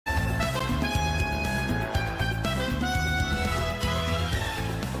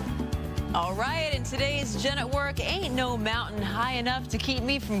Jen at work. Ain't no mountain high enough to keep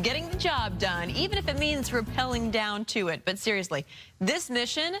me from getting the job done, even if it means rappelling down to it. But seriously, this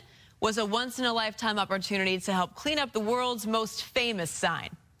mission was a once-in-a-lifetime opportunity to help clean up the world's most famous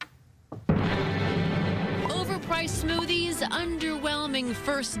sign. Overpriced smoothies, underwhelming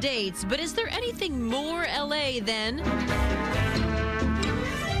first dates, but is there anything more LA than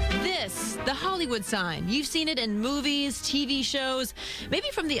this? The Hollywood sign. You've seen it in movies, TV shows, maybe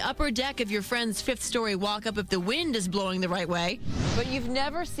from the upper deck of your friend's fifth-story walk-up if the wind is blowing the right way. But you've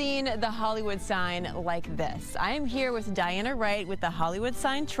never seen the Hollywood sign like this. I am here with Diana Wright with the Hollywood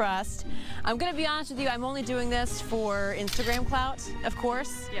Sign Trust. I'm going to be honest with you, I'm only doing this for Instagram clout, of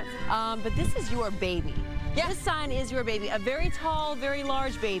course. Yes. But this is your baby. Yes. This sign is your baby, a very tall, very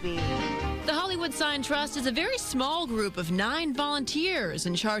large baby. The Hollywood Sign Trust is a very small group of 9 volunteers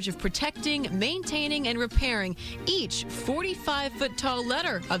in charge of protecting, maintaining, and repairing each 45-foot-tall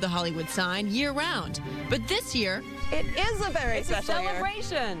letter of the Hollywood sign year-round. But this year, it is a very special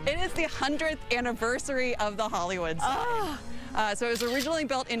celebration. Year. It is the 100th anniversary of the Hollywood sign. Oh. So it was originally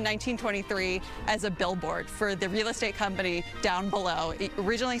built in 1923 as a billboard for the real estate company down below. It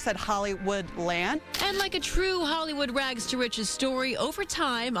originally said Hollywood Land. And like a true Hollywood rags to riches story, over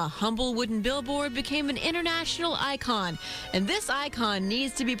time, a humble wooden billboard became an international icon. And this icon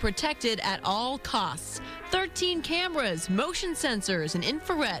needs to be protected at all costs. 13 cameras, motion sensors, and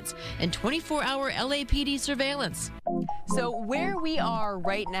infrareds, and 24-hour LAPD surveillance. So where we are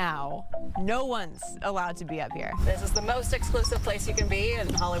right now, no one's allowed to be up here. This is the most exclusive place you can be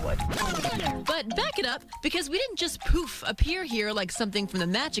in Hollywood. But back it up, because we didn't just poof appear here like something from the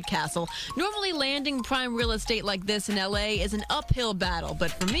Magic Castle. Normally landing prime real estate like this in LA is an uphill battle,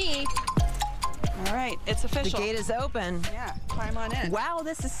 but for me... All right, it's official. The gate is open. Yeah, climb on in. Wow,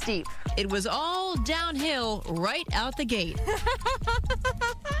 this is steep. It was all downhill right out the gate.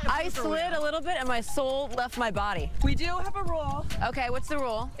 I slid a little bit and my soul left my body. We do have a rule. Okay, what's the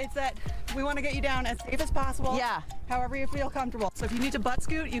rule? It's that we want to get you down as safe as possible. Yeah. However you feel comfortable. So if you need to butt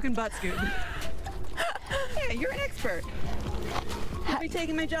scoot, you can butt scoot. Yeah, you're an expert. You'll be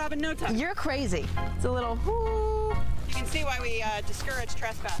taking my job in no time. You're crazy. It's a little whoo. You can see why we discourage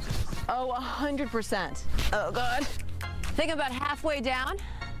trespassers. Oh, 100%. Oh, God. I think I'm about halfway down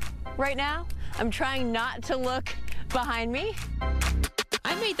right now. I'm trying not to look behind me.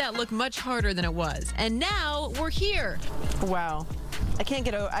 I made that look much harder than it was. And now we're here. Wow. I can't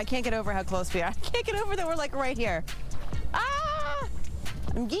get over how close we are. I can't get over that we're like right here. Ah!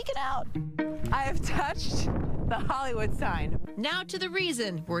 I'm geeking out. I have touched the Hollywood sign. Now to the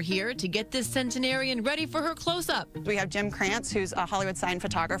reason. We're here to get this centenarian ready for her close-up. We have Jim Krantz, who's a Hollywood sign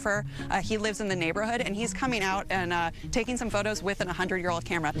photographer. He lives in the neighborhood, and he's coming out and taking some photos with an 100-year-old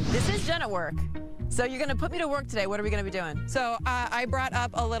camera. This is Jen at work. So you're going to put me to work today. What are we going to be doing? So I brought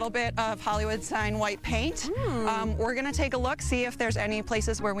up a little bit of Hollywood sign white paint. We're going to take a look, see if there's any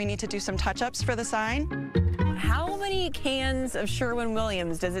places where we need to do some touch-ups for the sign. How many cans of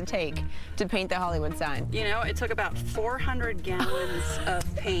Sherwin-Williams does it take to paint the Hollywood sign? You know, it took about 400 gallons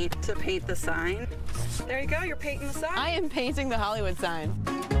of paint to paint the sign. There you go, you're painting the sign. I am painting the Hollywood sign.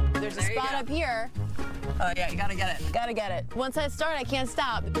 There's a spot up here. Oh yeah, you gotta get it. Gotta get it. Once I start, I can't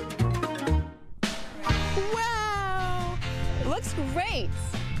stop. Wow! It looks great,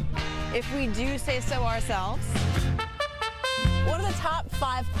 if we do say so ourselves. One of the top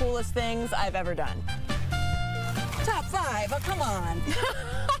 5 coolest things I've ever done. Top 5? Oh, come on.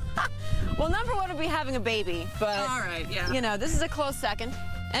 Well, number 1 would be having a baby, but, all right, yeah. You know, this is a close second.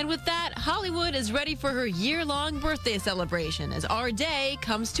 And with that, Hollywood is ready for her year-long birthday celebration as our day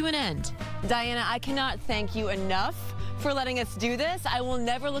comes to an end. Diana, I cannot thank you enough for letting us do this. I will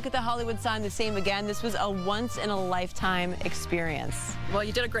never look at the Hollywood sign the same again. This was a once-in-a-lifetime experience. Well,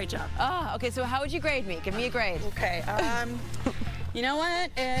 you did a great job. Oh, okay, so how would you grade me? Give me a grade. Okay, you know what?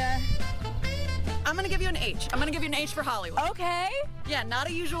 I'm going to give you an H. I'm going to give you an H for Hollywood. Okay. Yeah, not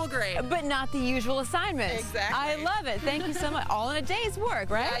a usual grade. But not the usual assignment. Exactly. I love it. Thank you so much. All in a day's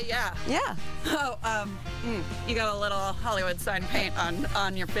work, right? Yeah. Yeah. Oh, you got a little Hollywood sign paint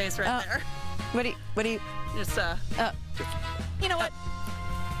on your face right there. What do you? Just, you know what?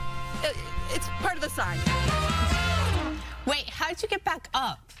 It's part of the sign. Wait, how'd you get back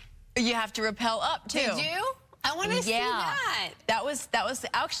up? You have to rappel up, too. Did you? I want to see that. That was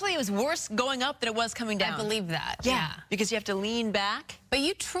actually, it was worse going up than it was coming down. I believe that. Yeah. Because you have to lean back. But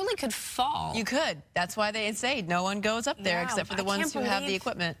you truly could fall. You could. That's why they say no one goes up there except for the ones who have the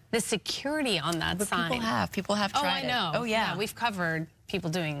equipment. The security on that sign. People have tried it. Oh, I know. Oh, yeah. We've covered people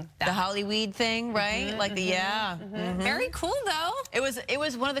doing that. The Hollyweed thing, right? Like the, Very cool, though. It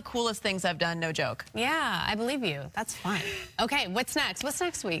was one of the coolest things I've done, no joke. Yeah, I believe you. That's fun. Okay, what's next? What's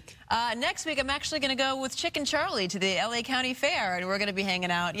next week? Next week, I'm actually going to go with Chicken Charlie to the LA County Fair, and we're going to be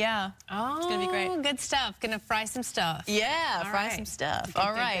hanging out. Yeah. Oh, it's going to be great. Good stuff. Gonna fry some stuff. Yeah, fry some stuff.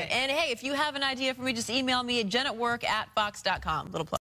 All right. And hey, if you have an idea for me, just email me at jen@work@fox.com. Little plug.